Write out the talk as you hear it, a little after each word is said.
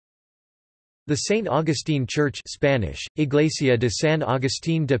The St. Augustine Church Spanish, Iglesia de San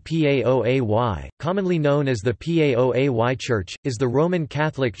Agustín de Paoay, commonly known as the Paoay Church, is the Roman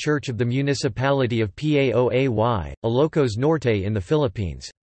Catholic church of the municipality of Paoay, Ilocos Norte in the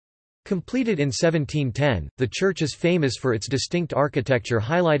Philippines. Completed in 1710, the church is famous for its distinct architecture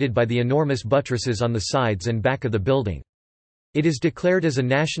highlighted by the enormous buttresses on the sides and back of the building. It is declared as a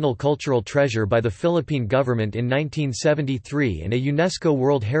national cultural treasure by the Philippine government in 1973 and a UNESCO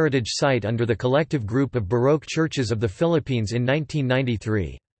World Heritage Site under the collective group of Baroque churches of the Philippines in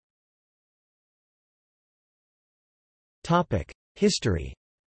 1993. History.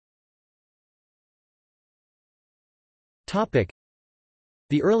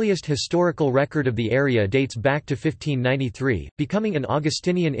 The earliest historical record of the area dates back to 1593, becoming an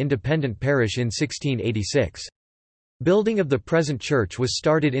Augustinian independent parish in 1686. Building of the present church was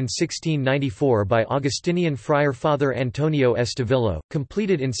started in 1694 by Augustinian friar Father Antonio Estevillo,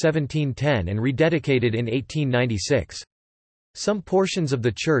 completed in 1710 and rededicated in 1896. Some portions of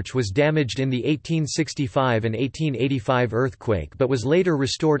the church was damaged in the 1865 and 1885 earthquake but was later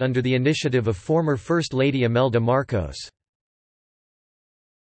restored under the initiative of former First Lady Imelda Marcos.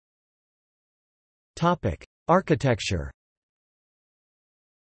 Architecture.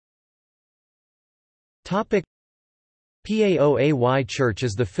 Paoay Church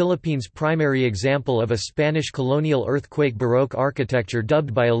is the Philippines' primary example of a Spanish colonial earthquake Baroque architecture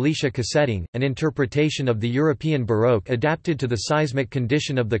dubbed by Alicia Cassetting, an interpretation of the European Baroque adapted to the seismic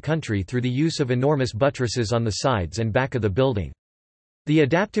condition of the country through the use of enormous buttresses on the sides and back of the building. The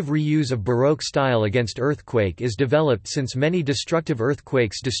adaptive reuse of Baroque style against earthquake is developed since many destructive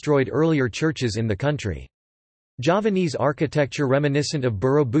earthquakes destroyed earlier churches in the country. Javanese architecture reminiscent of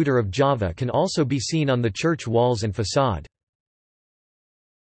Borobudur of Java can also be seen on the church walls and facade.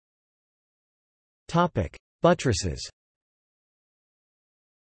 Buttresses.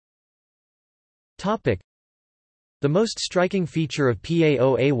 The most striking feature of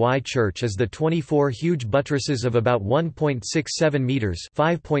Paoay Church is the 24 huge buttresses of about 1.67 meters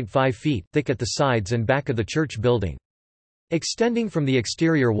 (5.5 feet) thick at the sides and back of the church building. Extending from the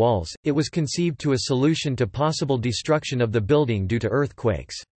exterior walls, it was conceived to a solution to possible destruction of the building due to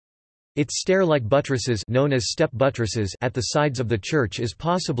earthquakes. Its stair-like buttresses, known as step buttresses, at the sides of the church is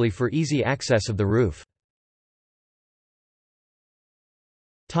possibly for easy access of the roof.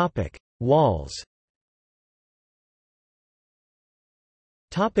 Topic: Walls.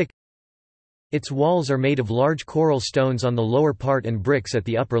 Topic: Its walls are made of large coral stones on the lower part and bricks at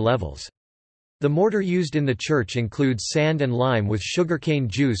the upper levels. The mortar used in the church includes sand and lime with sugarcane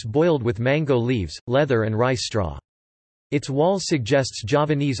juice boiled with mango leaves, leather and rice straw. Its walls suggests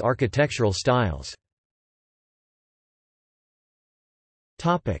Javanese architectural styles.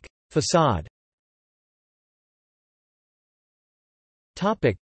 Facade.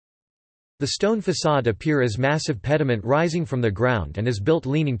 The stone facade appear as massive pediment rising from the ground and is built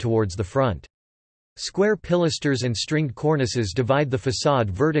leaning towards the front. Square pilasters and stringed cornices divide the facade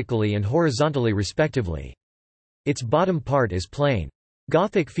vertically and horizontally respectively. Its bottom part is plain.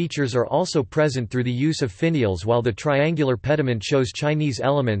 Gothic features are also present through the use of finials, while the triangular pediment shows Chinese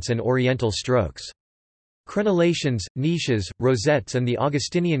elements and Oriental strokes. Crenellations, niches, rosettes and the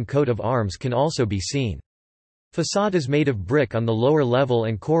Augustinian coat of arms can also be seen. Facade is made of brick on the lower level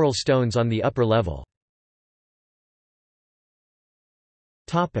and coral stones on the upper level.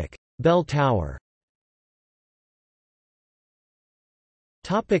 Bell Tower.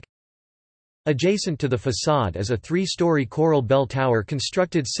 Adjacent to the facade is a three-story coral bell tower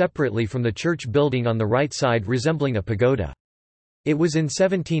constructed separately from the church building on the right side, resembling a pagoda. It was in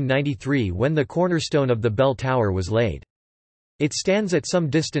 1793 when the cornerstone of the bell tower was laid. It stands at some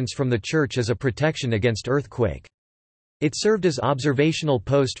distance from the church as a protection against earthquake. It served as observational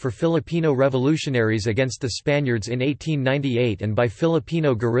post for Filipino revolutionaries against the Spaniards in 1898 and by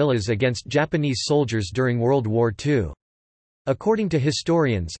Filipino guerrillas against Japanese soldiers during World War II. According to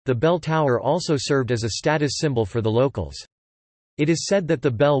historians, the bell tower also served as a status symbol for the locals. It is said that the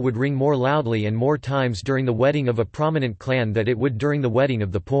bell would ring more loudly and more times during the wedding of a prominent clan than it would during the wedding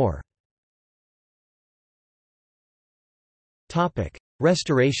of the poor.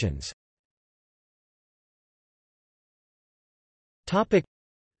 Restorations.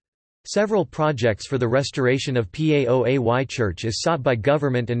 Several projects for the restoration of Paoay Church is sought by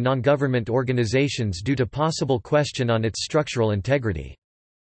government and non-government organizations due to possible question on its structural integrity.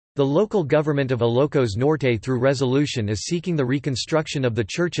 The local government of Ilocos Norte through resolution is seeking the reconstruction of the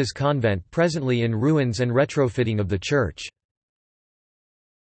church's convent presently in ruins and retrofitting of the church.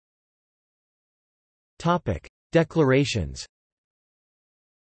 Declarations.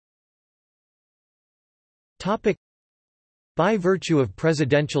 By virtue of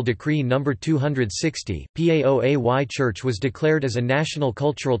Presidential Decree No. 260, Paoay Church was declared as a national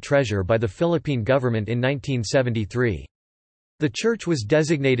cultural treasure by the Philippine government in 1973. The church was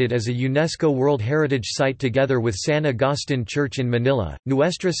designated as a UNESCO World Heritage Site together with San Agustin Church in Manila,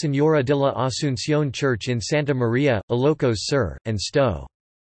 Nuestra Señora de la Asunción Church in Santa Maria, Ilocos Sur, and Sto.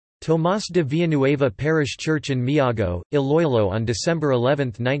 Tomás de Villanueva Parish Church in Miago, Iloilo on December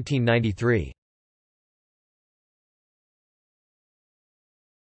 11, 1993.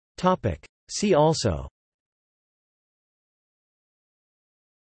 See also: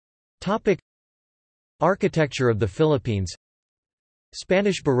 Architecture of the Philippines,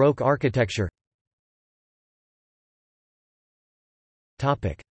 Spanish Baroque architecture.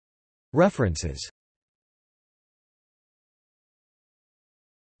 References.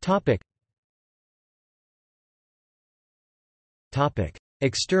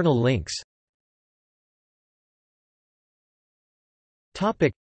 External links.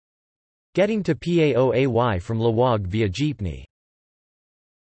 Getting to Paoay from Lawag via jeepney.